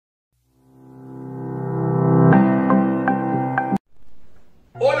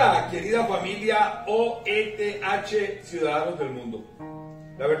familia OETH, ciudadanos del mundo.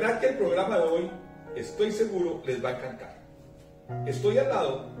 La verdad que el programa de hoy, estoy seguro, les va a encantar. Estoy al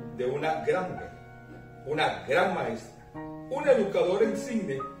lado de una gran mujer, una gran maestra, una educadora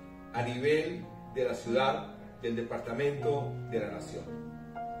insigne a nivel de la ciudad, del departamento, de la nación.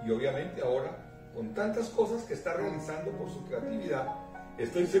 Y obviamente ahora, con tantas cosas que está realizando por su creatividad,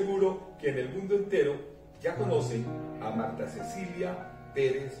 estoy seguro que en el mundo entero ya conocen a Marta Cecilia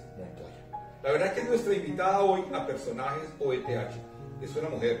Pérez Montoya. La verdad que es nuestra invitada hoy a Personajes OETH. Es una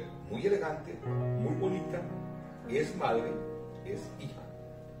mujer muy elegante, muy bonita, es madre, es hija,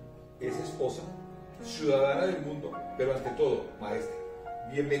 es esposa, ciudadana del mundo, pero ante todo, maestra.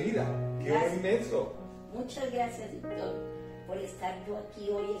 Bienvenida, qué honor inmenso. Muchas gracias, Víctor, por estar yo aquí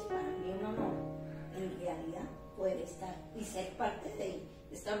hoy. Es para mí un honor, en realidad, poder estar y ser parte de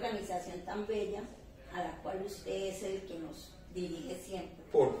esta organización tan bella a la cual usted es el que nos dirige siempre.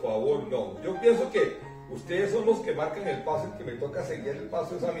 Por favor, no. Yo pienso que ustedes son los que marcan el paso, el que me toca seguir el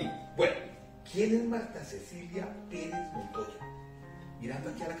paso es a mí. Bueno, ¿quién es Marta Cecilia Pérez Montoya? Mirando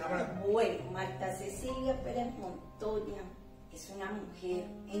aquí a la cámara. Bueno, Marta Cecilia Pérez Montoya es una mujer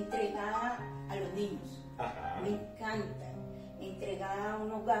entregada a los niños. Ajá. Me encanta, entregada a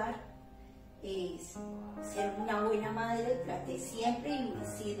un hogar, es ser una buena madre. Traté siempre y he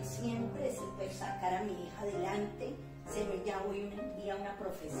sido siempre de siempre sacar a mi hija adelante, ser ya hoy un día una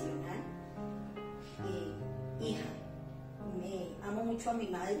profesional. Hija, me amo mucho a mi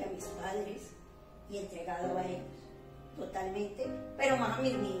madre y a mis padres y entregado a ellos totalmente, pero más a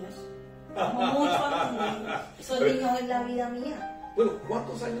mis niños. Amo mucho a mis niños. Esos niños es la vida mía. Bueno,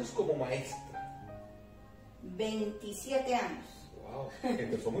 ¿cuántos años como maestra? 27 años. Wow,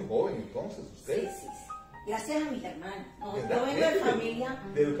 empezó muy joven entonces usted. Sí. Gracias a mis hermanas. No, ¿Verdad? yo vengo de familia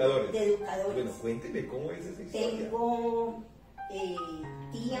de educadores. De educadores. Bueno, cuénteme cómo es esa historia. Tengo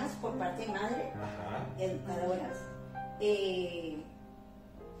tías por parte de madre, Ajá. educadoras.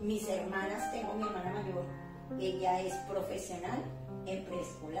 Mis hermanas, tengo mi hermana mayor, ella es profesional en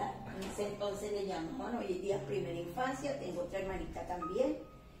preescolar. En ese entonces le llamaban, hoy día primera infancia. Tengo otra hermanita también.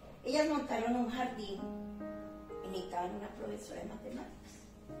 Ellas montaron un jardín y necesitaban una profesora de matemáticas.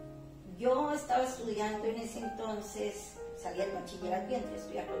 Yo estaba estudiando en ese entonces, salí del bachillerato y entré a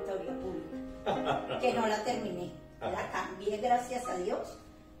estudiar contaduría pública, que no la terminé. La cambié, gracias a Dios,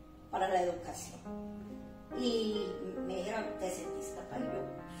 para la educación. Y me dijeron, ¿te sentís capaz? Y yo,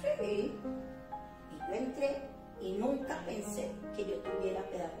 sí. Y yo entré y nunca pensé que yo tuviera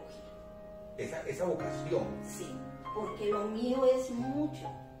pedagogía. Esa vocación. Sí, porque lo mío es mucho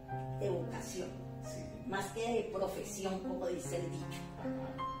de vocación, Sí. más que de profesión, como dice el dicho.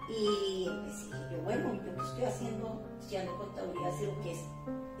 Ajá. Y empecé, yo, bueno, yo que estoy estudiando contaduría, sé lo que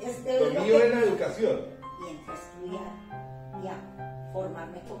es de Lo mío es la educación. Y entré a estudiar y a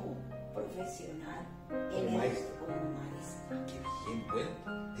formarme como profesional Como maestra. como maestra. Qué bien,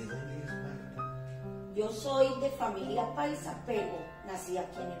 bueno. ¿De dónde es Marta? Yo soy de familia paisa, pero nací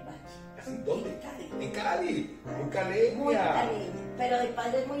aquí en el Valle. ¿Así dónde? En Cali. En Cali, muy caleña. Muy caleña, pero de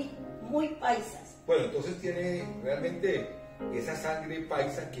padres muy paisas. Bueno, entonces tiene realmente esa sangre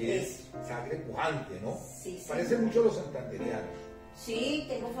paisa que es sangre pujante, ¿no? Sí. Parece mucho a los santanderianos. Sí,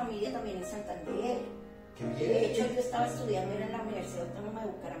 tengo familia también en Santander. Qué bien. De hecho, yo estaba estudiando en la Universidad Autónoma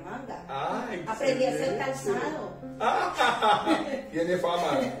de Bucaramanga. Ah, Aprendí a hacer excelente. calzado. Tiene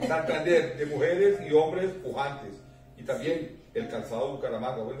fama Santander de mujeres y hombres pujantes. Y también el calzado de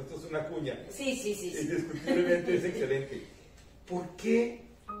Bucaramanga. Bueno, esto es una cuña. Sí. Indiscutiblemente es excelente. ¿Por qué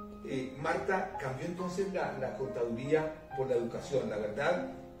Marta cambió entonces la contaduría por la educación? La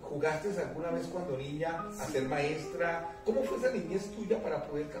verdad, ¿jugaste alguna vez cuando niña a ser maestra? ¿Cómo fue esa niñez tuya para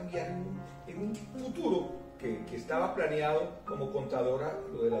poder cambiar en un futuro que estaba planeado como contadora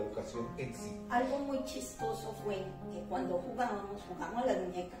lo de la educación en sí? Algo muy chistoso fue que cuando jugábamos a las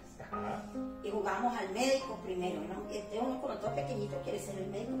muñecas. Ajá. Y jugábamos al médico primero, ¿no? Uno como todo pequeñito quiere ser el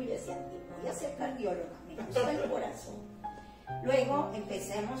médico, y yo decía, voy a ser cardióloga, me gusta el corazón. Luego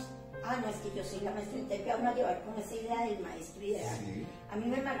empecemos, no, es que yo soy la maestra, entonces me van a llevar con esa idea del maestro ideal. Sí. A mí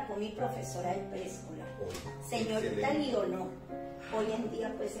me marcó mi profesora del preescolar, señorita excelente. Leonor. Hoy en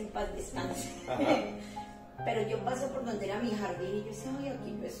día, pues, en paz descanse. Pero yo paso por donde era mi jardín y yo decía, ay,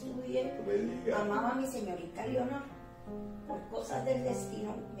 aquí yo estudié. Amaba a mi señorita Leonor. Por cosas del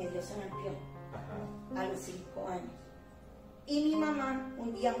destino me dio sarampión a los 5 años. Y mi mamá,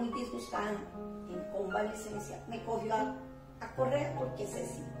 un día muy disgustada, en convalecencia, me cogió a correr, porque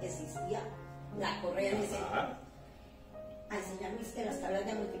existía la correa en ese momento, a enseñarme las tablas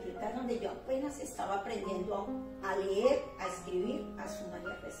de multiplicar, donde yo apenas estaba aprendiendo a leer, a escribir, a sumar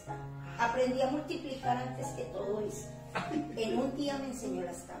y a restar. Aprendí a multiplicar antes que todo eso. En un día me enseñó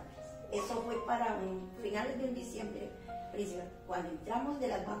las tablas. Eso fue para finales de un diciembre, cuando entramos de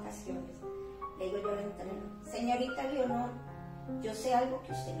las vacaciones. Le digo yo al entrenador, señorita Leonor, yo sé algo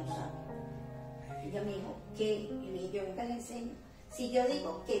que usted no sabe. Y ella me dijo, ¿qué? Y le dije, yo venga, le enseño. Si yo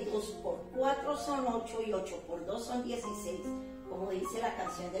digo que 2 por 4 son 8 y 8 por 2 son 16, como dice la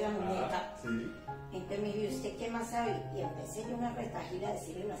canción de la muñeca, sí. Entonces me dijo, ¿usted qué más sabe? Y empecé yo una retajila a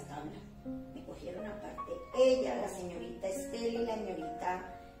decirle las tablas. Me cogieron aparte ella, la señorita Estela y la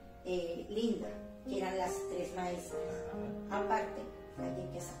señorita Linda, que eran las 3 maestras. Aparte, hay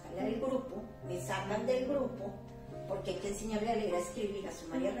que sacarla del grupo, me sacan del grupo, porque hay que enseñarle a leer, a escribir, a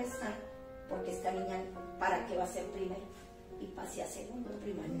sumar y a restar, porque esta niña, ¿para qué va a ser primero? Y pasé a segundo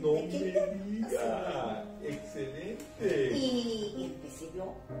primario. No me diga, excelente. Y empecé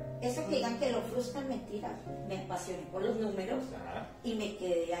yo, eso que digan que lo frustran, mentira, me apasioné por los números y me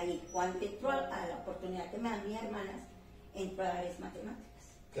quedé ahí. Cuando entro a la oportunidad que me dan mis hermanas, entro a darles matemáticas.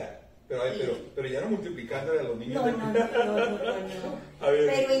 Claro, pero ya no multiplicándole a los niños. No.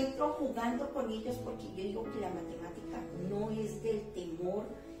 Pero entro jugando con ellos porque yo digo que la matemática no es del temor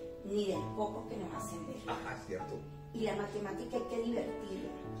ni del poco que nos hacen ver. Ajá, cierto. Y la matemática hay que divertirla.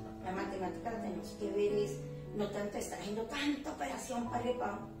 La matemática la tenemos que ver es no tanto estar haciendo tanta operación para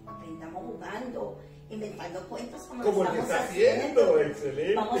arriba, aprendamos jugando, inventando cuentos como lo estamos está haciendo.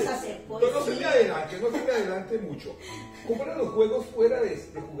 Excelente. Vamos a hacer poesía. No se me adelante mucho. ¿Cómo eran los juegos fuera de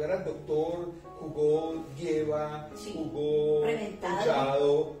jugar al doctor? ¿Jugó lleva? Sí. ¿Jugó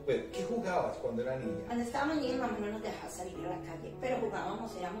reventado? Bueno, ¿qué jugabas cuando era niña? Cuando estábamos niños, mamá no nos dejaba salir a la calle, pero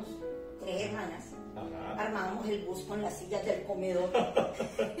jugábamos, éramos 3 hermanas. Ajá. Armábamos el bus con las sillas del comedor.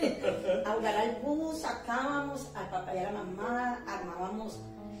 A jugar al bus, sacábamos al papá y a la mamá, armábamos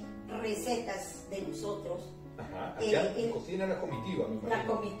recetas de nosotros. Ajá. Cocina la comitiva, me imagino. La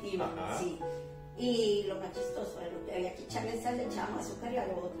comitiva, ajá. Sí. Y lo más chistoso era lo que había que echarle sal, le echábamos azúcar y a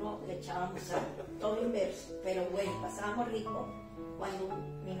lo otro le echábamos sal. Todo inverso. Pero bueno, pasábamos rico. Cuando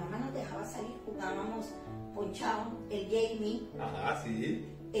mi mamá nos dejaba salir, jugábamos ponchado, el gaming. Ajá, sí.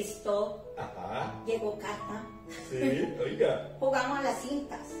 Stop. Ajá. Llegó carta. Sí, oiga. Jugamos a las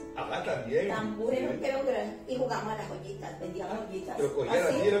cintas. Ajá, también. Tan bueno sí. que logran. Y jugamos a las joyitas, vendíamos joyitas. Pero cogían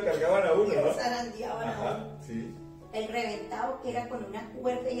así y lo cargaban a uno, y ¿no? lo zarandeaban a uno. Ajá, sí. El reventado, que era con una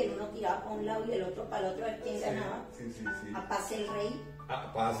cuerda y el uno tiraba para un lado y el otro para el otro, a ver quién ganaba. Sí. A pase el rey.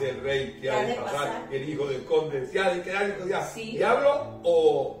 A pase el rey, que Ya ha de de pasar, pasar. el hijo del conde, ya de quedar, ya. Sí. ¿Diablo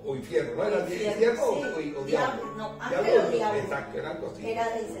o infierno? ¿No? ¿Era infierno sí. o Diablo? No, ¿Diablo pero o diablo. Exacto, era algo así. Era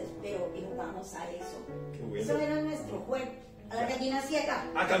desespero y jugamos a eso. Qué bueno. Eso era nuestro juego. A la gallina ciega.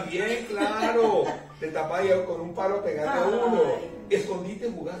 Ah, también, claro. Te tapaba ya con un palo pegando a uno.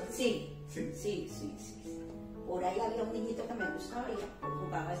 ¿Escondite jugaste? Sí. Sí. Por ahí había un niñito que me gustaba y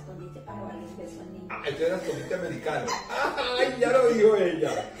jugaba a escondite para darles besos al niño. Ah, entonces era escondite americano. ¡Ay, ya lo dijo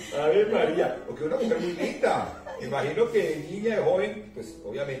ella! A ver, María, porque es una mujer muy linda. Imagino que niña y joven, pues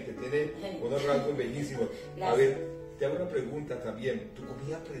obviamente tiene unos rasgos bellísimos. A ver, te hago una pregunta también. ¿Tu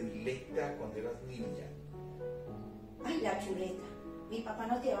comida predilecta cuando eras niña? Ay, la chuleta. Mi papá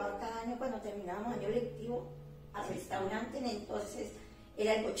nos llevaba cada año cuando terminábamos año lectivo al restaurante, entonces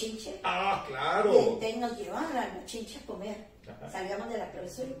era el bochinche. Ah, claro. Y entonces nos llevaban al bochinche a comer. Ajá. Salíamos de la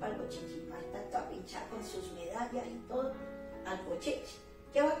profesora y para el bochinche. Y Marta toda pinchada con sus medallas y todo al bochinche.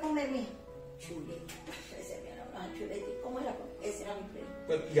 ¿Qué va a comer, mija? Chuleta. Ese era una chuleta. ¿Y cómo la comí? Ese era mi primo.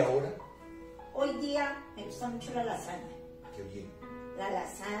 Bueno, ¿y ahora? Hoy día me gusta mucho la lasaña. Qué bien. La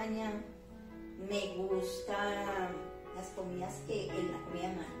lasaña, me gusta las comidas la comida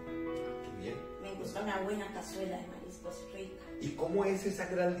de mar. Qué bien. Me gusta una buena cazuela de mariscos rica. ¿Y cómo es esa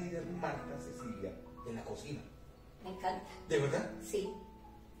gran líder Marta Cecilia en la cocina? Me encanta. ¿De verdad? Sí,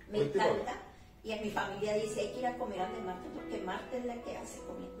 me Cuénteme. encanta. Y en mi familia dice, hay que ir a comer a donde Marta, porque Marta es la que hace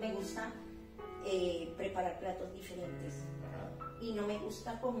comida. Me gusta preparar platos diferentes. Ajá. Y no me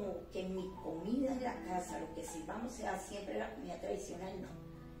gusta como que mi comida en la casa, lo que sirvamos, sea siempre la comida tradicional, no.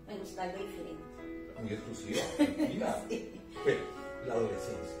 Me gusta algo diferente. Muy exclusiva. Mira. Sí. Pero, la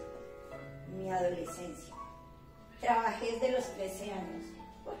adolescencia. Mi adolescencia. Trabajé desde los 13 años,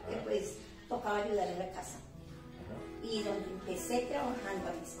 porque pues tocaba ayudar en la casa. Y donde empecé trabajando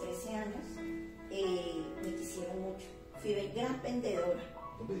a mis 13 años, me quisieron mucho. Fui gran vendedora.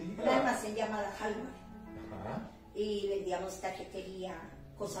 No me digas. Una almacén llamada Halmar. Ajá. Y vendíamos tarjetería,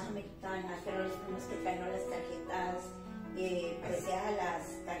 cosas americanas, que eran los primeros que traían las tarjetas, parecía a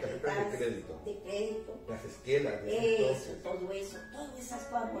las tarjetas de crédito. Las esquelas. Eso, todo eso, todas esas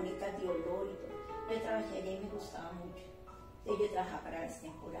cosas bonitas de olor y todo. Yo trabajé allá y me gustaba mucho. Yo trabajaba para las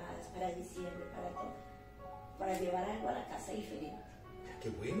temporadas, para diciembre, para todo, para llevar algo a la casa diferente. Qué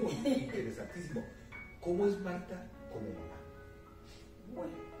bueno, interesantísimo. ¿Cómo es Marta como mamá?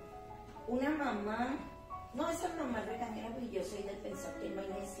 Bueno, una mamá, no, esas mamás regañaron, y yo soy del pensar que no hay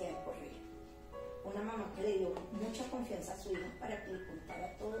necesidad de correr. Una mamá que le dio mucha confianza a su hija para que le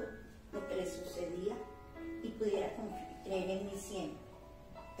contara todo lo que le sucedía y pudiera creer en mí siempre,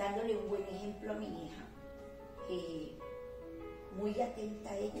 dándole un buen ejemplo a mi hija, muy atenta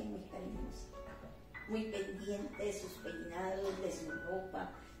a ella y muy cariñosa, muy pendiente de sus peinados, de su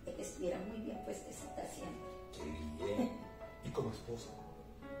ropa, de que estuviera muy bien puestecita siempre. Qué bien. ¿Y como esposa?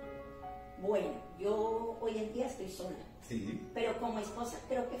 Bueno, yo hoy en día estoy sola, Sí. pero como esposa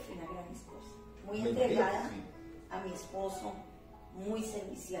creo que fui una gran esposa, muy Me entregada imagino, a mi esposo, muy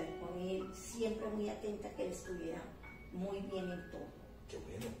servicial con él, siempre muy atenta a que él estuviera muy bien en todo. Qué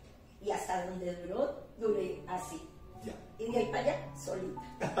bueno. Y hasta donde duré así. Ya. Y de ahí para allá, solita.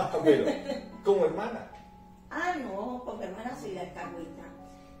 Bueno, como hermana. Ah, no, como hermana soy la alcahueta.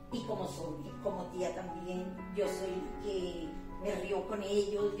 Y como tía también, yo soy la que me río con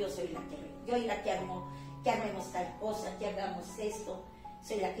ellos, yo soy la que armemos tal cosa, que hagamos esto,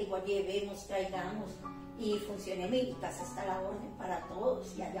 soy la que igual llevemos, traigamos, y funcione mi casa, está a la orden para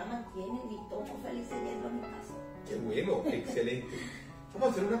todos, y allá mantienen y todos felices yendo a mi casa. Qué bueno, excelente. Vamos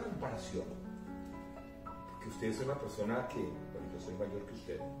a hacer una comparación. Porque usted es una persona que, bueno, yo soy mayor que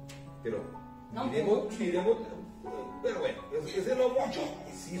usted, pero No, miremos, pero bueno, ese no mucho,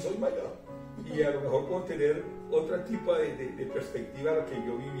 sí soy mayor. Y a lo mejor puedo tener otro tipo de perspectiva a lo que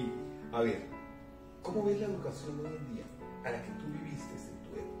yo viví. A ver, ¿cómo ves la educación hoy en día, a la que tú viviste en tu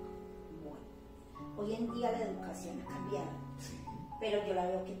época? Bueno, hoy en día la educación ha cambiado, Sí. pero yo la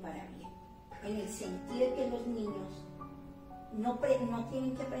veo que para bien, en el sentido de que los niños no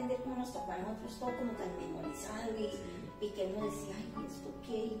tienen que aprender como nos tocó a nosotros, todo como tan memorizado y que uno decía, ay, ¿esto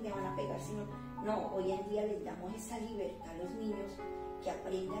qué? Y me van a pegar, sino, no, hoy en día les damos esa libertad a los niños que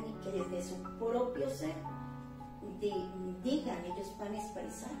aprendan y que desde su propio ser digan, ellos van a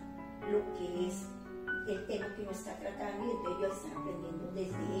expresar lo que es el tema que uno está tratando, y entonces ellos están aprendiendo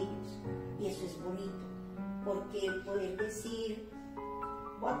desde ellos, y eso es bonito, porque poder decir,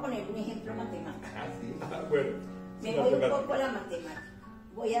 voy a poner un ejemplo matemático. Sí. Bueno. Me voy un poco a la matemática.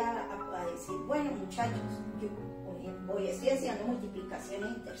 Voy a decir, bueno, muchachos, estoy haciendo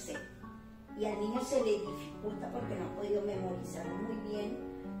multiplicaciones en tercero, y al niño se le dificulta porque no ha podido memorizar muy bien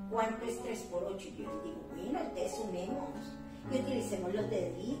cuánto es 3 por 8. Y yo les digo, bueno, entonces sumemos y utilicemos los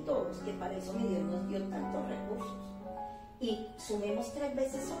deditos, que para eso mi Dios nos dio tantos recursos. Y sumemos 3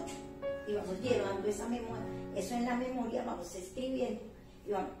 veces 8 y vamos llevando esa memoria, eso en la memoria, vamos escribiendo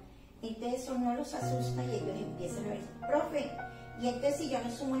y vamos. Entonces eso no los asusta y ellos empiezan a ver, profe, y entonces si yo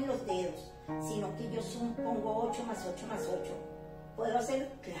no sumo en los dedos, sino que yo pongo 8 más 8 más 8, ¿puedo hacerlo?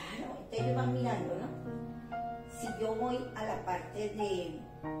 Claro, entonces ellos van mirando, ¿no? Si yo voy a la parte del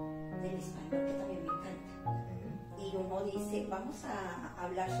español, que también me encanta, y uno dice, vamos a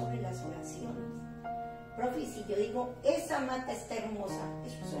hablar sobre las oraciones. Profe, si yo digo, esa mata está hermosa,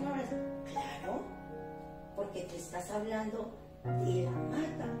 ¿eso es una oración? Claro, porque tú estás hablando de la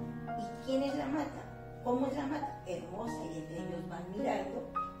mata. ¿Y quién es la mata? ¿Cómo es la mata? Hermosa. Y ellos van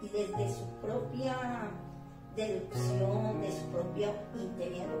mirando y desde su propia deducción, de su propio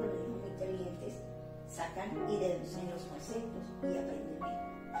interior, porque los niños muy inteligentes sacan y deducen los conceptos y aprenden bien.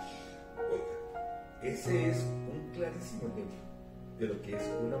 Oiga, ese es un clarísimo ejemplo de lo que es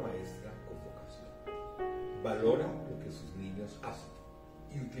una maestra con vocación. Valora lo que sus niños hacen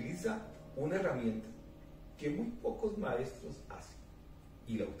y utiliza una herramienta que muy pocos maestros hacen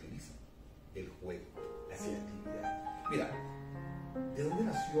y la utilizan: el juego, la creatividad. Mira, ¿de dónde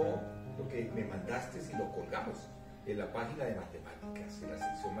nació lo que me mandaste y lo colgamos en la página de matemáticas, en la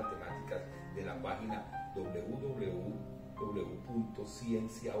sección matemáticas de la página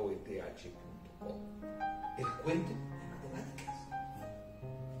www.cienciaoeth.com? El cuento de matemáticas.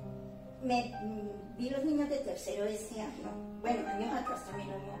 Vi los niños de tercero ese año, bueno, años atrás también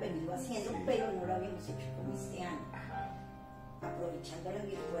lo hemos venido haciendo, pero no lo habíamos hecho como este año, aprovechando la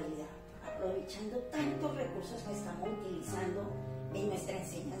virtualidad, aprovechando tantos recursos que estamos utilizando en nuestra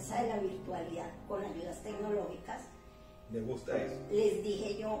enseñanza de la virtualidad con ayudas tecnológicas. Me gusta eso. Les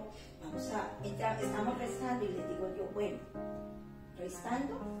dije yo, vamos a entrar, estamos restando, y les digo yo, bueno,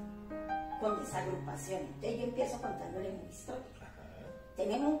 restando con desagrupación. Entonces yo empiezo contándoles una historia.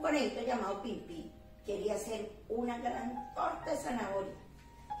 Tenemos un conejito llamado Pimpín, quería hacer una gran torta de zanahoria.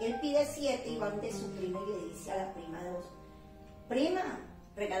 Él pide 7 y va de su prima y le dice a la prima 2, prima,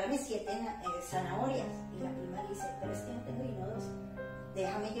 regálame 7 zanahorias. Y la prima le dice, pero es que no tengo dinero 2.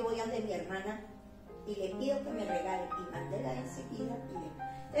 Déjame, yo voy a donde mi hermana y le pido que me regale, y mándela enseguida. Entonces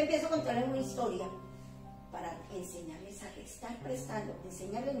empiezo a contarles una historia para enseñarles a restar prestando,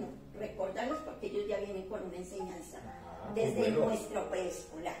 enseñarles no, recordarles, porque ellos ya vienen con una enseñanza desde nuestro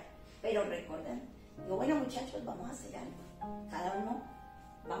preescolar. Pero recuerden, digo, bueno muchachos, vamos a hacer algo. Cada uno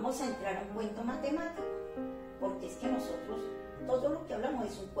vamos a entrar a un cuento matemático, porque es que nosotros, todo lo que hablamos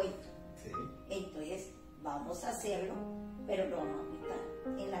es un cuento. Sí. Entonces, vamos a hacerlo, pero lo vamos a aplicar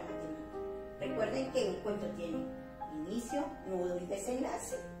en la matemática. Recuerden que un cuento tiene inicio, nudo y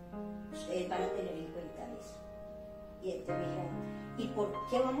desenlace. Ustedes van a tener en cuenta eso. Y entonces me dijeron, ¿y por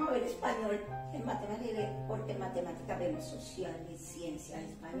qué vamos a ver español en matemáticas? Porque en matemáticas vemos sociales, ciencias,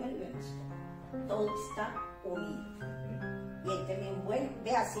 español y vemos todo. Todo está unido. Y entonces me dijeron, bueno,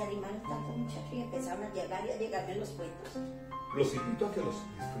 vea, si animaron tantos muchachos y empezaron a llegarme los cuentos. Los invito a que los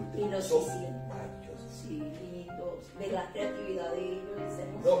disfruten. Y los son hicieron. maravillosos. Sí, lindos. Ver la creatividad de ellos.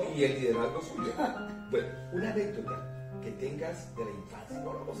 No, y el liderazgo suyo. Bueno, una anécdota que tengas de la infancia.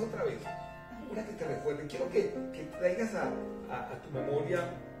 No, vamos otra vez. Una que te recuerde. Quiero que traigas a tu memoria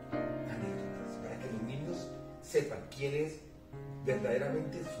anécdotas para que los niños sepan quién es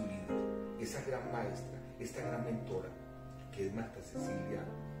verdaderamente su líder, esa gran maestra, esta gran mentora que es Marta Cecilia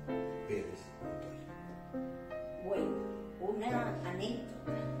Pérez. Bueno, una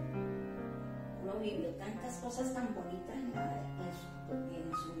anécdota. Uno vivió tantas cosas tan bonitas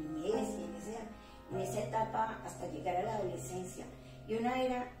en su niñez y en esa etapa hasta llegar a la adolescencia. Y una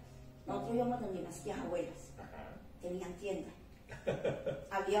era, nosotros íbamos donde unas tías abuelas, tenían tienda.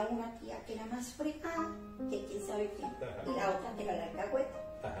 Había una tía que era más fregada que quién sabe quién, y la otra que era la alcahueta.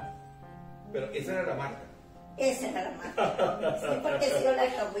 Pero esa era la Marta. Esa era la Marta. Sí, porque he sido la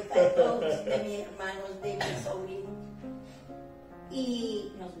alcahueta de todos, de mis hermanos, de mis sobrinos.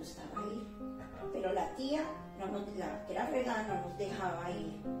 Y nos gustaba ir. Pero la tía, la que era fregada, no nos dejaba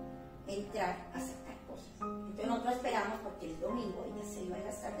ir, entrar a sacar cosas. Entonces nosotros esperábamos porque el domingo ella se iba en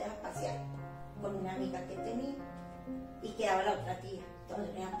las tardes a pasear con una amiga que tenía y quedaba la otra tía. Entonces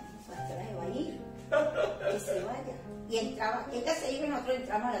 ¿a qué hora se va a ir? Que se vaya. Y entraba, ella se iba y nosotros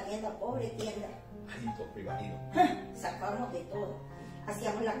entramos a la tienda, pobre tienda. Ay, pues me imagino. Sacábamos de todo.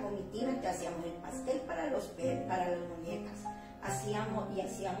 Hacíamos la comitiva, entonces hacíamos el pastel para las muñecas. Hacíamos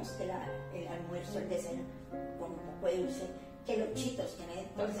el almuerzo, el desayuno, con un poco de dulce, que los chitos, que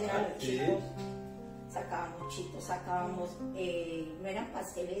entonces eran los chitos, sacábamos, no eran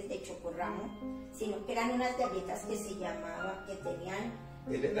pasteles de chocorramo, sino que eran unas galletas que se llamaban, que tenían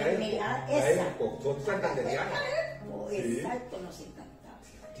mermelada, exacto, nos encantaba.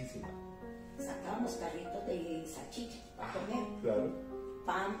 Sacábamos carritos de salchichas para comer. Claro.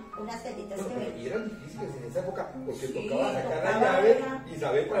 Pan, unas galletas que pero y eran difíciles en esa época porque sí, tocaba sacar la llave y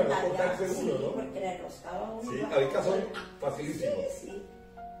saber para no cortarse uno, sí, ¿no? porque le enroscaba uno. Sí, ahorita son facilísimos. Sí,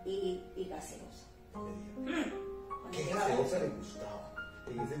 sí. Y gaseosa. ¿Qué gaseosa le gustaba?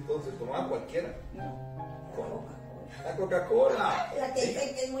 En ese entonces tomaba cualquiera. No, Coca-Cola. La Coca-Cola. La que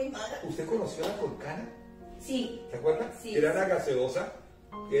dicen que es muy mala. ¿Usted conoció la Colcana? Sí. ¿Se acuerda? Sí. Era la gaseosa,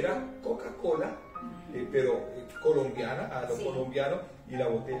 era Coca-Cola, pero colombiana, a lo colombiano, y la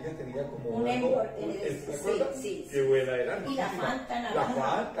botella tenía como un ¿se acuerda? Sí. Qué buena era. Y la Fanta, la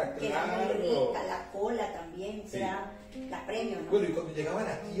Fanta, que era muy rica, la cola también, que era la premio, ¿no? Bueno, y cuando llegaba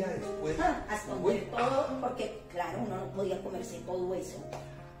la tía después... a esconder todo, porque claro, uno no podía comerse todo eso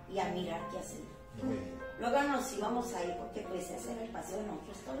y a mirar qué hacer. Luego nos íbamos a ir porque pues se hacer el paseo de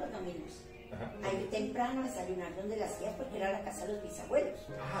nosotros todos los domingos. A ir temprano a desayunar donde las tías porque era la casa de los bisabuelos.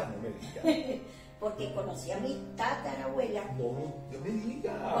 No me digas. Porque conocí a mi tatarabuela. No me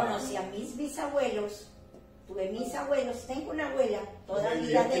digas. Conocí a mis bisabuelos. Tuve mis abuelos. Tengo una abuela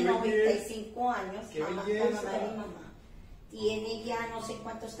todavía de 95 años. Qué la mamá de mi mamá. Tiene ya no sé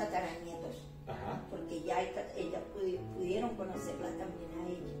cuántos tataranietos. Porque ya pudieron conocerla también a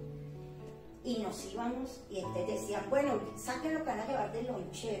ella. Y nos íbamos y entonces decían, bueno, saquen lo que van a llevar de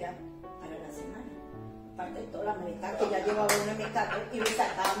lonchera para la semana. Aparte de toda la maleta que ya llevaba uno en mi carro y me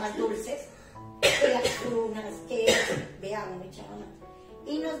sacaba más dulces, que las prunas, que vea, uno echaba más.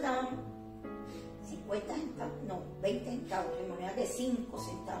 Y nos daban 50 centavos, no, 20 centavos, en monedas de 5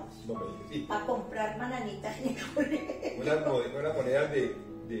 centavos. No me digas, sí. Para comprar bananitas en el colegio. Unas monedas de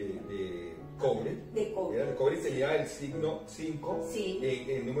cobre. De cobre. Era de cobre y tenía el signo 5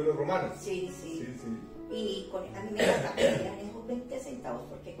 en números romanos. Sí. Y a mí me eran esos 20 centavos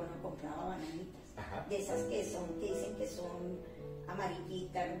porque cuando compraba bananitas, de esas que dicen que son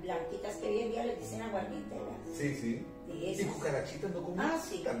amarillitas, blanquitas, que hoy en día les dicen aguardienteras. Sí. Y cucarachitas no como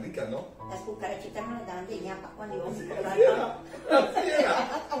sí. tan ricas, ¿no? Las cucarachitas nos las daban de ñapa cuando íbamos a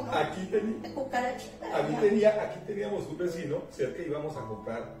comprar. Aquí tenía. Cucarachitas. Aquí teníamos un vecino, cerca íbamos a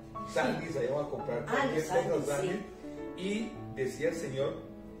comprar sándwiches, íbamos a comprar cualquier cosa sándwich, y decía el señor,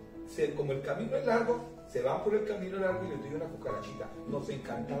 como el camino es largo, se van por el camino largo y les doy una cucarachita. Nos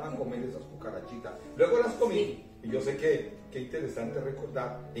encantaba comer esas cucarachitas. Luego las comí, sí. Y yo sé que qué interesante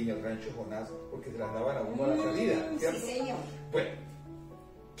recordar en el rancho Jonás, porque se las daban a uno a la salida, ¿cierto? Sí, señor. Bueno,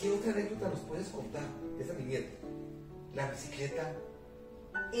 ¿qué otra anécdota nos puedes contar de esa niñez? La bicicleta.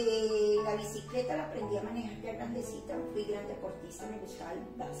 La bicicleta la aprendí a manejar ya grandecita, fui gran deportista, me gustaba el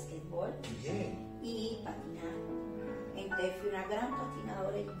básquetbol. Bien. Y patinar. Entonces fui una gran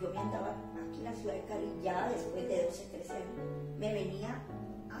patinadora y yo me andaba aquí en la ciudad de Cali ya después de 12, 13 años. Me venía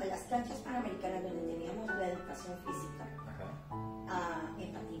a las canchas panamericanas donde teníamos la educación física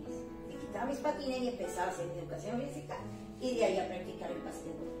en patines. Me quitaba mis patines y empezaba a hacer mi educación física y de ahí a practicar el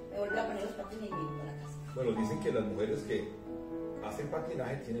básquetbol. Me volví a poner los patines y me iba a la casa. Bueno, dicen que las mujeres que hacen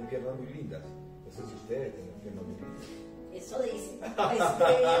patinaje tienen piernas muy lindas. No sé si ustedes tienen piernas muy lindas. Eso dice. Pues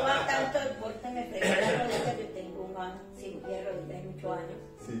me lleva tanto deporte, me fregué la rodilla, yo tengo una cirugía de rodilla de muchos años.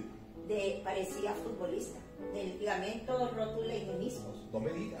 Sí. Parecía futbolista, del ligamento, rótula y meniscos. No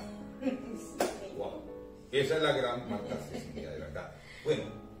me digas. Sí. Wow. Esa es la gran marca, Cecilia, de verdad. Bueno,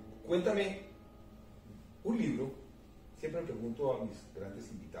 cuéntame un libro. Siempre pregunto a mis grandes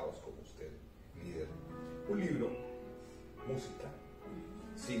invitados como usted, líder. Un libro, música,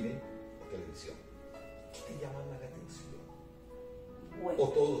 cine o televisión. ¿Qué te llama más la atención? Bueno. ¿O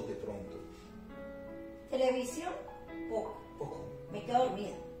todos de pronto? Televisión, poco. Poco. Me quedo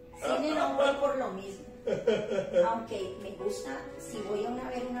dormida. Cine no voy por lo mismo. Aunque me gusta, si voy a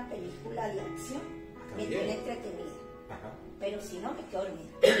ver una película de acción, me tiene entretenida. Ajá. Pero si no, me quedo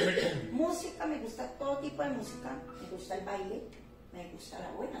dormida. Música, me gusta todo tipo de música. Me gusta el baile, me gusta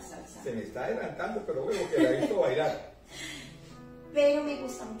la buena salsa. Se me está adelantando, pero bueno, que la he visto bailar. Pero me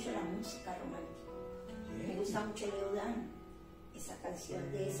gusta mucho la música romántica. Me gusta mucho Leodán. Esa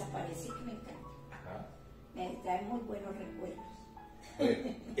canción de Desaparece que me encanta. Ajá. Me trae muy buenos recuerdos.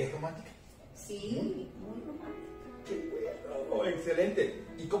 ¿Es romántica? Sí, muy romántica. ¡Qué bueno! Excelente.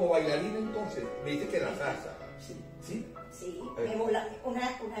 Y como bailarina entonces, me dice que la salsa. Sí. ¿Sí? Sí, me volaba. Una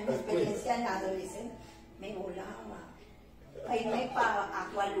experiencia en la adolescencia, me volaba. Irme para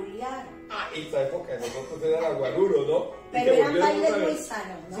agualulear. Ah, esa época de nosotros era el agualuro, ¿no? Pero eran bailes muy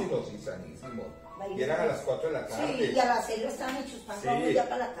sanos, ¿no? Sí, no, sí, sanísimos. Y eran a las 4 de la tarde. Sí, y a las 6 lo estaban chupando ya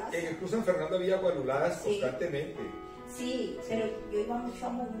para la casa. Incluso en Fernando había agualuladas constantemente. Sí, pero yo iba mucho a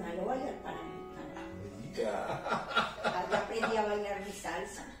MUndo a bailar panamericano. Ya aprendí a bailar mi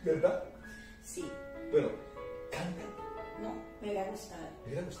salsa. ¿Verdad? Sí. Bueno, ¿canta? No, me hubiera gustado. ¿Me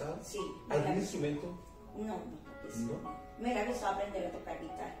hubiera gustado? Sí. ¿Algún instrumento? No. Me hubiera gustado aprender a tocar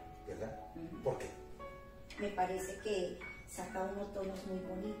guitarra. ¿Verdad? ¿Por qué? Me parece que saca unos tonos muy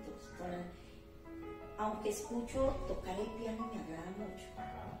bonitos. Aunque escucho tocar el piano me agrada mucho.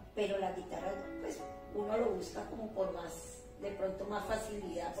 Pero la guitarra, pues uno lo busca como por más, de pronto más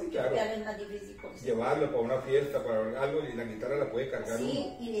facilidad, porque el piano es más difícil conseguir. Llevarlo para una fiesta, para algo, y la guitarra la puede cargar.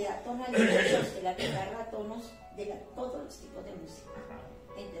 Sí, y le da tonalidades de la guitarra, tonos de todos los tipos de música.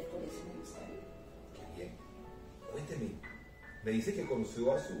 Entonces por eso me gustaría. Qué bien. Cuénteme, me dice que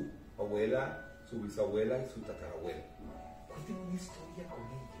conoció a su abuela, su bisabuela y su tatarabuela. Cuénteme una historia con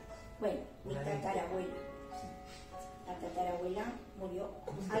ellas. Bueno, mi tatarabuela. La tatarabuela murió.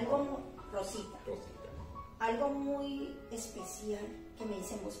 Algo Rosita. Algo muy especial que me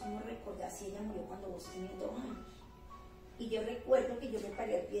dicen, vos cómo recordás si ella murió cuando vos tenías 2 años. Y yo recuerdo que yo me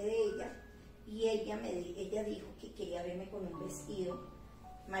paré al pie de ella y ella dijo que quería verme con un vestido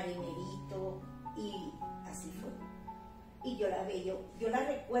marinerito y así fue. Y yo la veo, yo la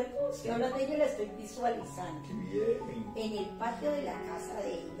recuerdo, si hablas de ella la estoy visualizando. ¡Qué bien! En el patio de la casa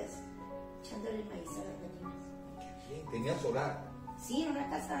de ellas, echándole maíz a las gallinas. ¡Qué bien! Tenía solar. Sí, en una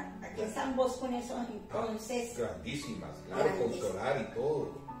casa aquí en San Bosco en esos entonces. Grandísimas, claro, con solar y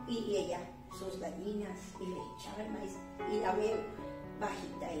todo. Y ella, sus gallinas, y le echaba el maíz. Y la veo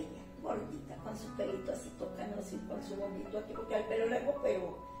bajita ella, gordita, con su pelito así tocando así, con su bombito aquí, porque el pelo largo,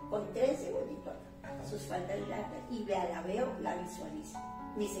 pero con 13 bolitos acá, sus faldas largas. Y la veo, la visualizo.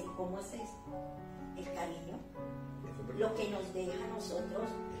 Me dice, ¿cómo es esto? El cariño. Lo que nos deja a nosotros.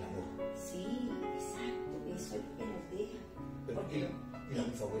 El amor. Sí, exacto, eso es lo que nos deja. ¿Y la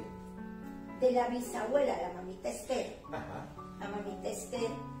bisabuela? De la bisabuela, la mamita Esther. Ajá. La mamita Esther,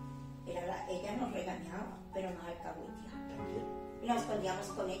 ella nos regañaba, pero nos alcahueteaba. También. Y nos escondíamos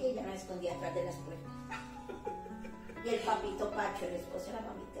con ella y ella nos escondía atrás de las puertas. Y el papito Pacho, el esposo de la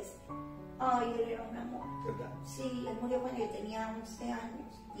mamita Esther. Ay, él era un amor. ¿Verdad? Sí, él murió cuando yo tenía 11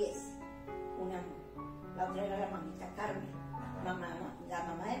 años. 10. Un amor. La otra era la mamita Carmen. La mamá de la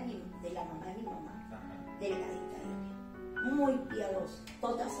mamá de mi mamá. Delgadita ella. Muy piadosas.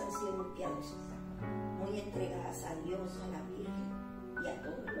 Todas han sido muy piadosas. Muy entregadas a Dios, a la Virgen. y a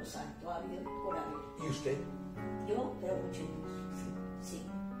todos los santos habido por haber. ¿Y usted? Yo creo mucho en Dios. Sí.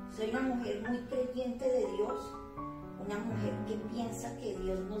 Soy una mujer muy creyente de Dios, una mujer que piensa que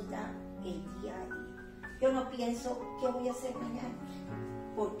Dios nos da el día a día. Yo no pienso qué voy a hacer mañana,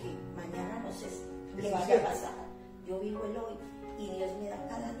 porque mañana no sé qué vaya a pasar. Yo vivo el hoy y Dios me da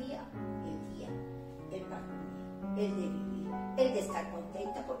cada día el día, el pan, el de vivir, el de estar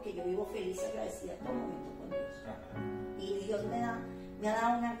contenta, porque yo vivo feliz y agradecida todo momento con Dios. Y Dios me ha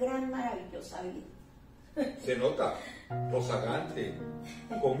dado una gran, maravillosa vida. Se nota, rozagante,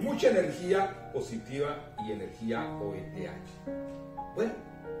 con mucha energía positiva y energía OETH. Bueno,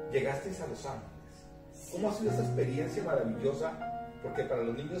 llegaste a Los Ángeles. ¿Cómo ha sido esa experiencia maravillosa? Porque para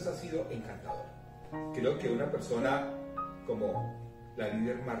los niños ha sido encantador. Creo que una persona como la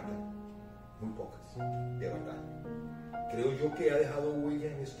líder Marta, muy pocas, de verdad. Creo yo que ha dejado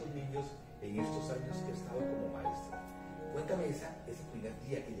huella en estos niños en estos años que he estado como maestra. Cuéntame ese primer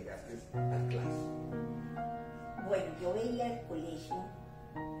día que llegaste al clase. Bueno, yo veía el colegio,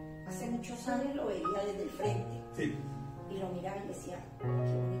 hace muchos años lo veía desde el frente. Sí. Y lo miraba y decía, qué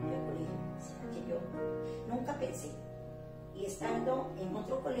bonito el colegio. O sea, que yo nunca pensé. Y estando en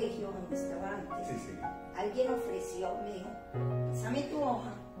otro colegio donde estaba antes, Sí. alguien ofreció, me dijo, pásame tu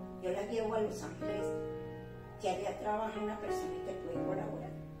hoja, yo la llevo a Los Ángeles, que allá trabaja una persona y te puede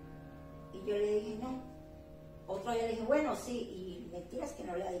colaborar. Y yo le dije, no. Otro día le dije, bueno, sí, y mentiras que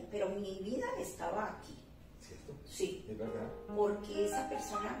no la di, pero mi vida estaba aquí. ¿Cierto? Sí. Es verdad. Porque esa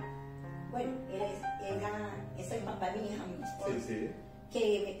persona, bueno, es el papá de mi hija, mi esposa,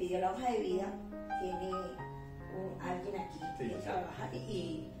 que me pidió la hoja de vida, tiene alguien aquí que trabaja,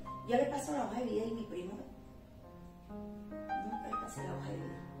 y yo le paso la hoja de vida y mi primo, nunca le pasé la hoja de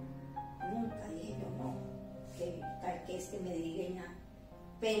vida. Nunca dije yo, no, que tal que me diga y nada.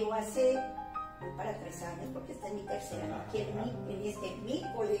 Pero hace para 3 años, porque esta es mi tercera, aquí en mi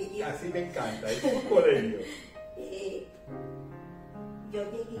colegio. Así me encanta, es un colegio. Yo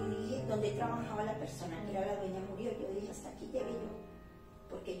llegué y dije, ¿dónde trabajaba la persona que era la dueña? Murió. Yo dije, hasta aquí llegué yo,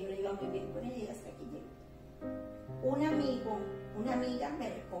 porque yo le iba muy bien con ella y hasta aquí llegué. Un amigo, una amiga me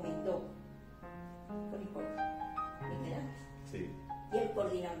recomendó con Miguel Ángel. Sí. Y el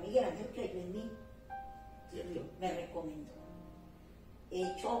coordinador Miguel Ángel creyó en mí. ¿Cierto? Me recomendó. He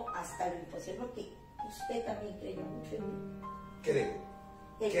hecho hasta lo imposible porque usted también creyó mucho en mí. Creo.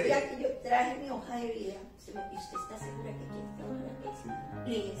 El día que yo traje mi hoja de vida, ¿y usted está segura que quiere trabajar aquí? Sí.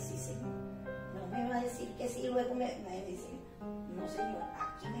 Le dije, sí, señor. No me va a decir que sí, luego me va a decir, no, señor,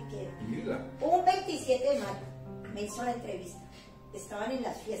 aquí me quedo. Mira. Un 27 de mayo me hizo la entrevista. Estaban en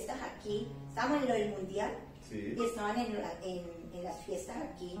las fiestas aquí, estábamos en lo del mundial, Sí. y estaban en las fiestas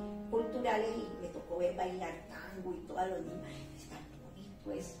aquí culturales y me tocó ver bailar tango y todos los niños. Está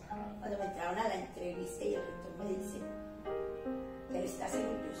bonito eso. Cuando me entraron a la entrevista y el rector me dice, ¿pero estás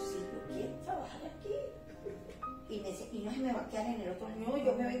seguro? Yo sí, yo quiero trabajar aquí. Y me dice, ¿y no se me va a quedar en el otro? No,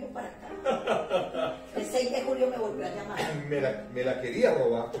 yo me vengo para acá. El 6 de julio me volvió a llamar. Me la quería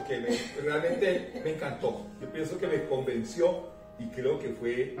robar porque realmente me encantó. Yo pienso que me convenció y creo que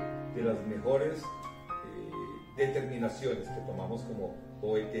fue de las mejores determinaciones que tomamos como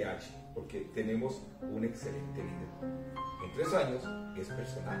OETH, porque tenemos un excelente líder. En 3 años es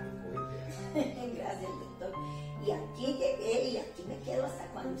personaje OETH. Gracias, doctor. Y aquí llegué y aquí me quedo hasta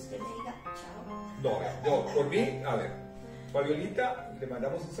cuando usted me diga chao. No, por mí, a ver, Fabiolita, le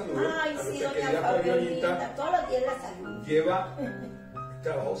mandamos un saludo. Ay, a sí, nuestra doña querida Fabiolita, todos los días la saludo.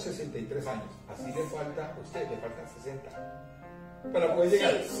 Trabajó 63 años, así le falta a usted, le faltan 60. Para poder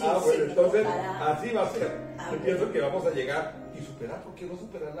llegar. Sí, Bueno, entonces tocará. así va a ser. Yo pienso que vamos a llegar y superar, ¿por qué no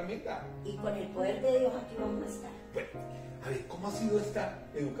superar la meta? Y con el poder de Dios aquí vamos a estar. Bueno, a ver, ¿cómo ha sido esta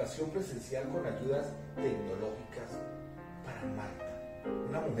educación presencial con ayudas tecnológicas para Marta?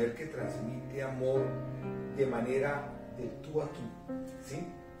 Una mujer que transmite amor de manera de tú a tú, ¿sí?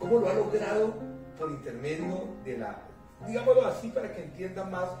 ¿Cómo lo ha logrado por intermedio de la, digámoslo así para que entiendan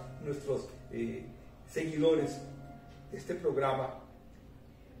más nuestros seguidores de este programa,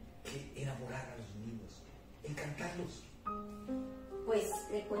 que enamorar a los niños, encantarlos? Pues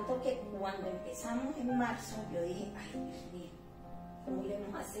le cuento que cuando empezamos en marzo, yo dije, ay Dios mío, ¿cómo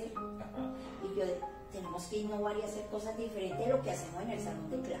iremos a hacer? Y yo, tenemos que innovar y hacer cosas diferentes de lo que hacemos en el salón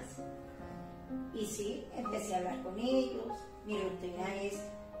de clase. Y sí, empecé a hablar con ellos. Mi rutina es,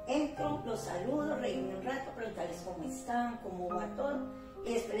 entro, los saludo, reírme un rato, preguntarles cómo están, cómo va todo.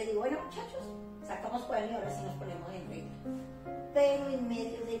 Y después les digo, bueno muchachos, sacamos cuaderno y ahora sí nos ponemos en regla. Pero en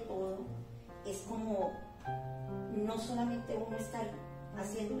medio de todo, es como, no solamente uno estar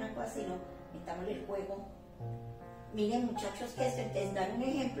haciendo una cosa, sino metámosle el juego. Miren muchachos, que es dar un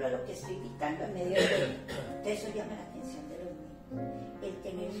ejemplo de lo que estoy dictando en medio de todo. Entonces eso llama la atención de los niños. El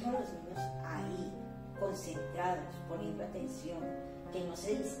tener uno de los niños ahí, concentrados, poniendo atención, que no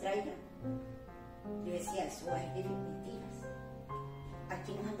se distraigan, yo decía, eso va a ir de mentiras.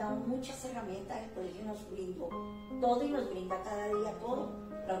 Aquí nos han dado muchas herramientas, el colegio nos brindó todo y nos brinda cada día todo.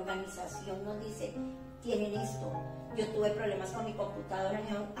 La organización nos dice, tienen esto. Yo tuve problemas con mi computadora, me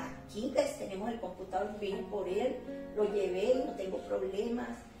dijeron, aquí les tenemos el computador, vine por él, lo llevé y no tengo problemas.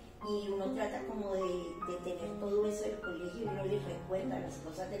 Y uno trata como de tener todo eso del colegio y uno les recuerda las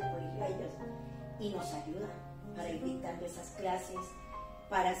cosas del colegio a ellos y nos ayuda para ir dictando esas clases,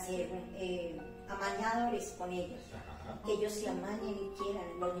 para ser amañadores con ellos, que ellos se amañen y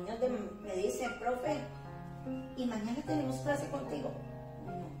quieran. Los niños me dicen, profe, ¿y mañana tenemos clase contigo?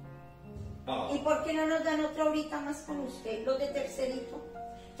 No. ¿Y por qué no nos dan otra horita más con usted, los de tercerito?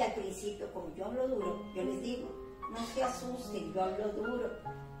 Que al principio, como yo hablo duro, yo les digo, no se asusten, yo hablo duro.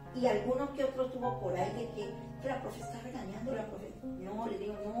 Y alguno que otro tuvo por ahí de que la profe está regañando, la profe. No, le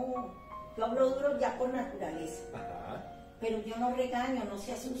digo, no, yo hablo duro ya por naturaleza. Pero yo no regaño, no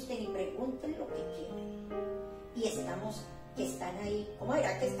se asusten y pregunten lo que quieran. Y estamos, que están ahí, ¿cómo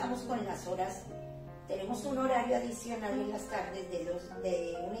era que estamos con las horas? Tenemos un horario adicional en las tardes de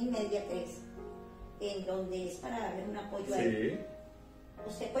 1:30 a 3, en donde es para darle un apoyo a él.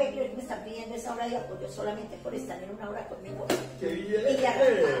 Usted puede creer que me están pidiendo esa hora de apoyo solamente por estar en una hora conmigo. ¡Qué bien! Y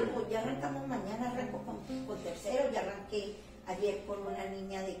ya arrancamos mañana, arranco con tercero, ya arranqué ayer con una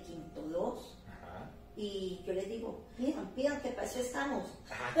niña de quinto 2. Y yo les digo, pidan, que para eso estamos.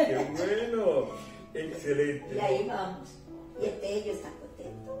 ¡Ah, qué bueno! ¡Excelente! Y ahí vamos. Y ellos están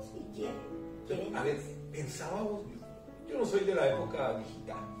contentos y quieren. A ver, pensábamos, yo no soy de la época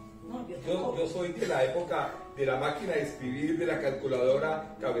digital. No, yo soy de la época de la máquina de escribir, de la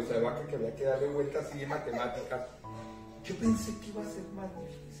calculadora cabeza de vaca que había que darle vueltas así de matemáticas. Yo pensé que iba a ser más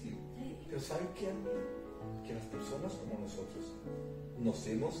difícil. Pero ¿saben qué? Que las personas como nosotros nos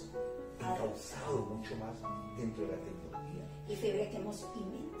hemos encauzado mucho más dentro de la tecnología. Y fíjate que hemos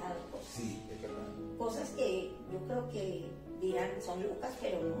inventado cosas. Sí, es verdad. Cosas que yo creo que dirán son locas,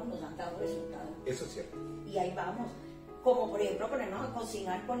 pero no nos han dado resultados. Eso es cierto. Y ahí vamos. Como por ejemplo ponernos a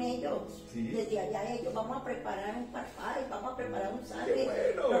cocinar con ellos. Sí. Desde allá ellos, vamos a preparar un parfait, vamos a preparar un sándwich.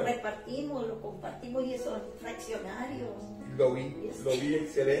 Bueno. Lo repartimos, lo compartimos y son fraccionarios. Lo vi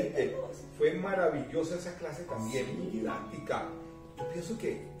excelente. Fue maravillosa esa clase también, muy didáctica. Yo pienso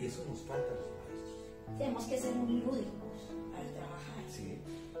que eso nos falta a los maestros. Tenemos que ser muy lúdicos para trabajar. Sí,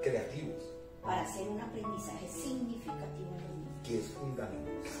 creativos. Para hacer un aprendizaje significativo en los niños. Que es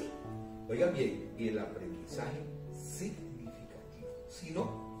fundamental. Sí. Oigan bien, y el aprendizaje significativo. Si no,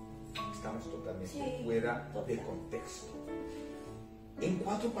 estamos totalmente fuera de contexto. En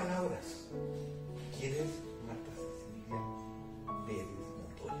 4 palabras, ¿quién es Marta Cecilia Pérez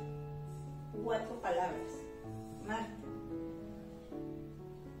Montoya? 4 palabras. Marta.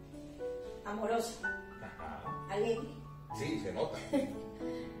 Amorosa. Alegre. Sí, se nota.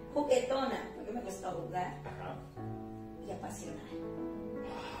 Juguetona, porque me gusta jugar. Y apasionada.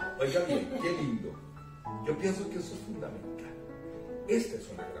 Oigan bien, qué lindo. Yo pienso que eso es fundamental. Esta es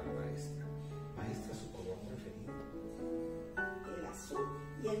una gran maestra. Maestra, su color preferido. El azul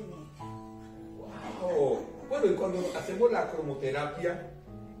y el negro. ¡Wow! Bueno, y cuando hacemos la cromoterapia,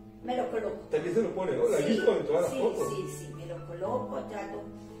 me lo coloco. También se lo pone, ¿no? La he visto en todas las fotos. Sí, me lo coloco, trato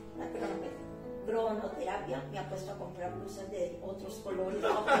la cronoterapia, me ha puesto a comprar blusas de otros colores,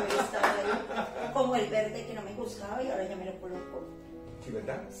 no, pero yo estaba ahí, como el verde que no me gustaba y ahora ya me lo coloco. ¿Sí,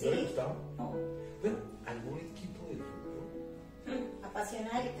 verdad? Sí. ¿No le gustaba? No. Bueno, ¿algún equipo de fútbol?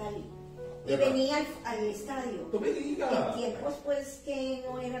 Apasionada de Cali. Y venía al estadio. ¡No me digas! En tiempos pues que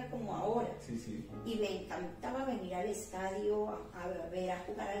no era como ahora. Sí. Y me encantaba venir al estadio a ver a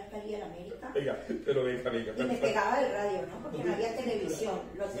jugar al Cali y al América. Venga, pero venga. Y me pegaba el radio, ¿no? Porque no había televisión.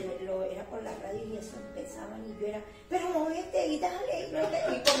 Era por la radio y eso empezaban y yo era, pero móvete y dale, y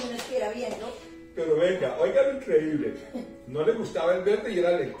como no estuviera viendo. Pero venga, oiga lo increíble. No le gustaba el verde y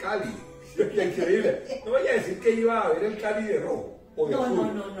era del Cali. Qué increíble. No vaya a decir que iba a ver el Cali de rojo. O de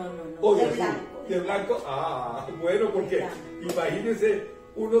azul. No. O de De azul. blanco. De blanco. Ah, bueno, porque imagínese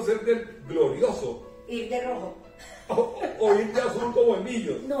uno ser del glorioso. Ir de rojo. O ir de azul como en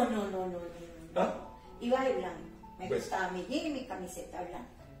Millos. No. ¿Ah? Iba de blanco. Me Pues, gustaba mi jean y mi camiseta blanca.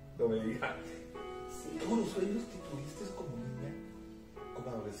 No me diga. Sí. ¿Todos los sueños que tuviste como niña, como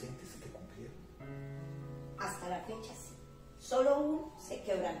adolescente, se te cumplieron? Hasta la fecha sí. Solo uno se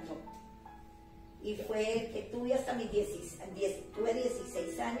quebrantó. Y fue el que tuve hasta mis 16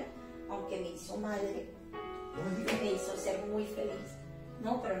 años, aunque me hizo madre, No me digas. me hizo ser muy feliz.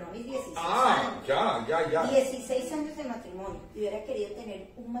 No, pero no mis 16 años. Ya. 16 años de matrimonio. Y hubiera querido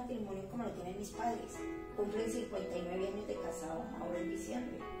tener un matrimonio como lo tienen mis padres. Cumplen 59 años de casados ahora en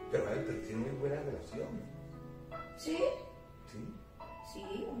diciembre. Pero tiene muy buena relación. ¿Sí?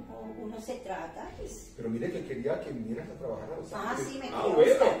 Sí, uno se trata. Pues. Pero mire que quería que vinieras a trabajar a Los Ángeles. Sí, me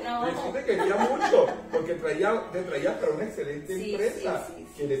bueno, eso te quería mucho, porque te traía para una excelente empresa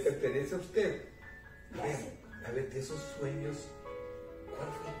que le pertenece a usted. A ver, de esos sueños, ¿cuál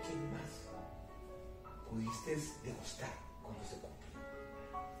fue el que más pudiste degustar cuando se cumplió?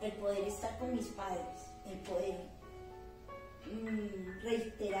 El poder estar con mis padres, el poder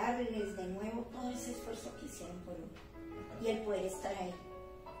reiterarles de nuevo todo ese esfuerzo que hicieron por uno. Y el poder estar ahí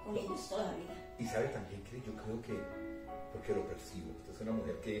con ellos todavía. Y sabe también que yo creo que, porque lo percibo, usted es una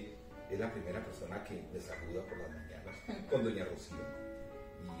mujer que es la primera persona que me saluda por las mañanas con doña Rocío.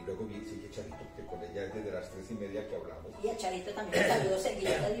 Y luego sigue Charito, que con ella es desde las 3:30 que hablamos. Y a Charito también me saludo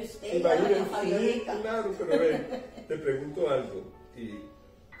seguida de usted. Sí, claro, pero ven, te pregunto algo.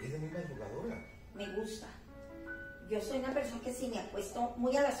 ¿Eres muy madrugadora? Me gusta. Yo soy una persona que si me acuesto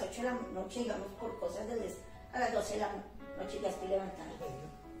muy a las 8 de la noche, digamos, por cosas a las 12 de la noche ya estoy levantada,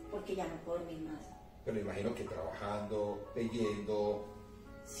 porque ya no puedo dormir más. Pero imagino que trabajando, leyendo...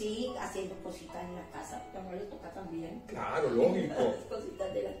 Sí, haciendo cositas en la casa, que a uno le toca también. Claro, lógico. Las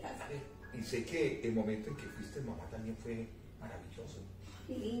cositas de la casa. Y sé que el momento en que fuiste mamá también fue maravilloso.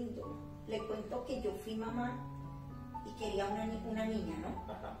 Lindo. Le cuento que yo fui mamá y quería una niña,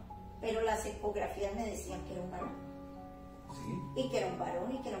 ¿no? Ajá. Pero las ecografías me decían que era un varón. Sí. Y que era un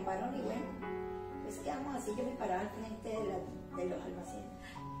varón, y bueno, pues qué vamos así, yo me paraba al frente de los almacenes.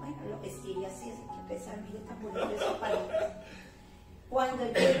 Bueno, lo vestiría así, así que pesar, mire tan bonito esa pareja. Cuando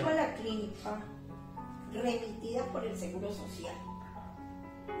llego a la clínica, remitida por el Seguro Social,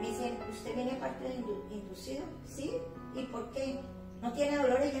 me dicen, ¿usted viene aparte de inducido? Sí. ¿Y por qué? ¿No tiene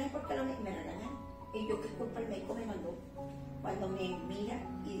dolores? Yo no, ¿por qué me regañan? Y yo, ¿qué culpa el médico me mandó? Cuando me mira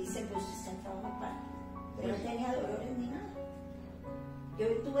y dice, pues usted está en trabajo de parto. Pero no tenía dolores ni nada. Yo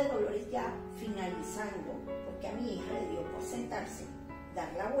tuve dolores ya finalizando, porque a mi hija le dio por sentarse,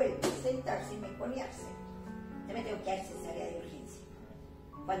 dar la vuelta, sentarse y meconearse. Entonces me tengo que dar cesárea de urgencia.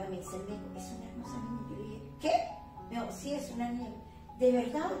 Cuando me dice el médico, es una hermosa niña, yo le dije, ¿qué? Me dijo, sí, es una niña. ¿De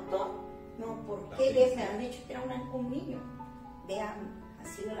verdad, doctor? No, ¿por qué? Me han dicho que era un niño. Vean, ha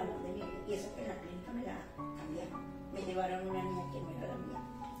sido el amor de mi vida. Y eso que en la clínica me la cambiaron. Me llevaron una niña que no era la mía.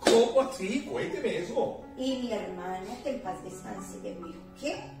 ¿Cómo así? Cuénteme eso. Y mi hermana, que en paz descanse, me dijo,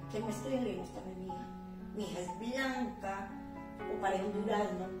 ¿qué? Que no estoy en la está mi hija. Mi hija es blanca, o parece un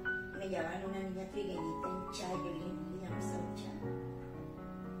durazno. Me llevaban una niña trigueñita hinchada, y yo le dije, no me llames a hinchada.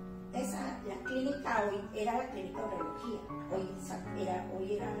 La clínica hoy era la clínica de urología.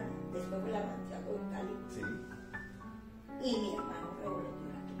 Hoy era después de la Santiago de Cali. Sí. Y mi hermano revolvió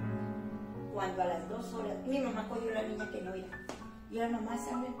la clínica. Cuando a las 2 horas, mi mamá cogió a la niña que no era. Y la mamá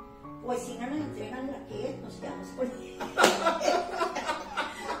sabe, pues si no nos entregan la que es, nos quedamos con ella.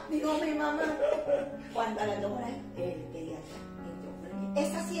 Digo, mi mamá, cuando a las 2 horas el pediatra entró por ella.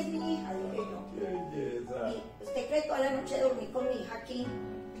 Esa sí es mi hija, dije yo. ¡Qué belleza! Y usted cree toda la noche dormí con mi hija aquí.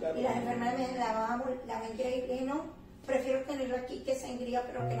 Claro. Y las enfermeras me lavaban la increíble y dije, no, prefiero tenerla aquí que se engría,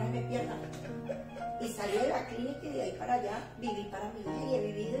 pero que no me pierda. Y salí de la clínica y de ahí para allá viví para mi hija y he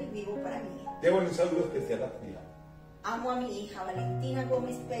vivido y vivo para mi hija. Démosle un saludo especial a tu hija. Amo a mi hija Valentina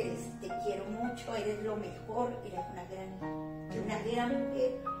Gómez Pérez, te quiero mucho, eres lo mejor, eres una gran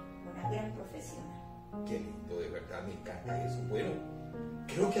mujer, una gran profesional. Qué lindo, de verdad, me encanta eso. Bueno,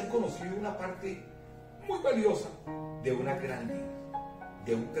 creo que han conocido una parte muy valiosa de una gran líder,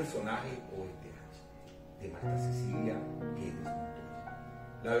 de un personaje OETH, de Marta Cecilia, Pérez.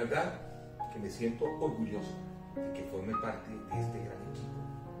 La verdad que me siento orgulloso de que forme parte de este gran equipo,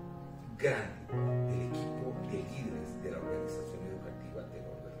 grande, del equipo de líderes de la organización educativa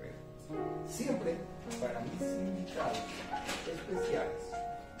Tenorio. Siempre para mis invitados especiales,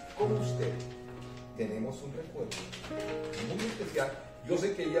 como usted, tenemos un recuerdo muy especial. Yo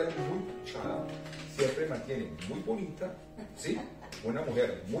sé que ella es muy chada, siempre mantiene muy bonita, ¿sí? Una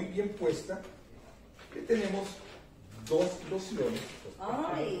mujer muy bien puesta. Le tenemos 2 lociones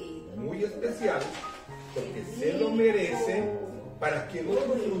muy especiales, porque se lo merece, para que lo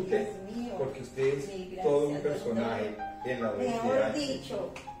disfrute, porque usted es todo un personaje en la OETH. Mejor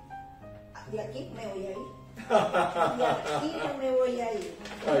dicho, de aquí me voy a ir. De aquí no me voy a ir.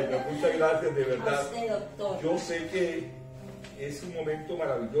 Ay, no, muchas gracias, de verdad. A usted, doctor. Yo sé que es un momento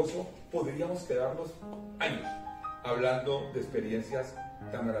maravilloso. Podríamos quedarnos años hablando de experiencias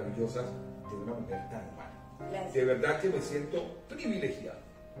tan maravillosas de una mujer tan humana. Gracias. De verdad que me siento privilegiado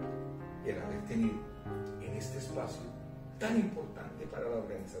el haber tenido en este espacio tan importante para la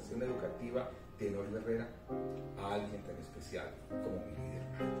organización educativa Tenorio Herrera, a alguien tan especial como mi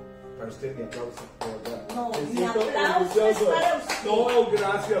líder. Para usted mi aplauso, de verdad. No, Me mi siento aplauso es orgulloso. para usted. No,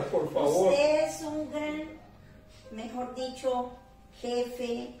 gracias, por favor. Usted es un gran, mejor dicho,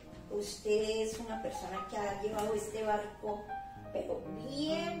 jefe. Usted es una persona que ha llevado este barco, pero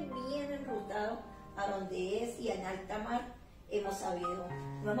bien, bien enrutado a donde es, y en alta mar hemos sabido,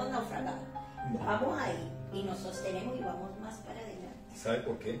 no hemos naufragado. No. Vamos ahí y nos sostenemos y vamos más para adelante. ¿Sabe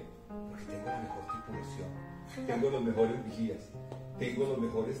por qué? Porque tengo la mejor tripulación, tengo los mejores vigías, tengo los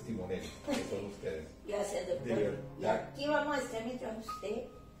mejores timoneros, que son ustedes. Gracias, doctor. De verdad. Y aquí vamos a estar mientras usted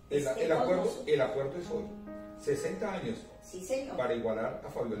esté El con acuerdo nosotros. es hoy, 60 años Sí, señor. para igualar a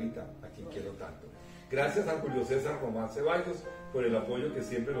Fabiolita, a quien quiero tanto. Gracias a Julio César Román Ceballos por el apoyo que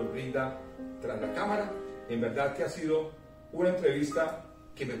siempre nos brinda tras la cámara. En verdad que ha sido una entrevista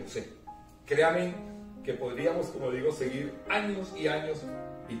que me gocé. Créame que podríamos, como digo, seguir años y años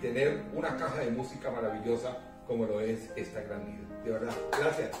y tener una caja de música maravillosa como lo es esta gran líder. De verdad,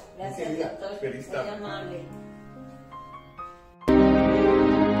 gracias. Gracias, Querida, doctor. feliz Muy tarde. amable.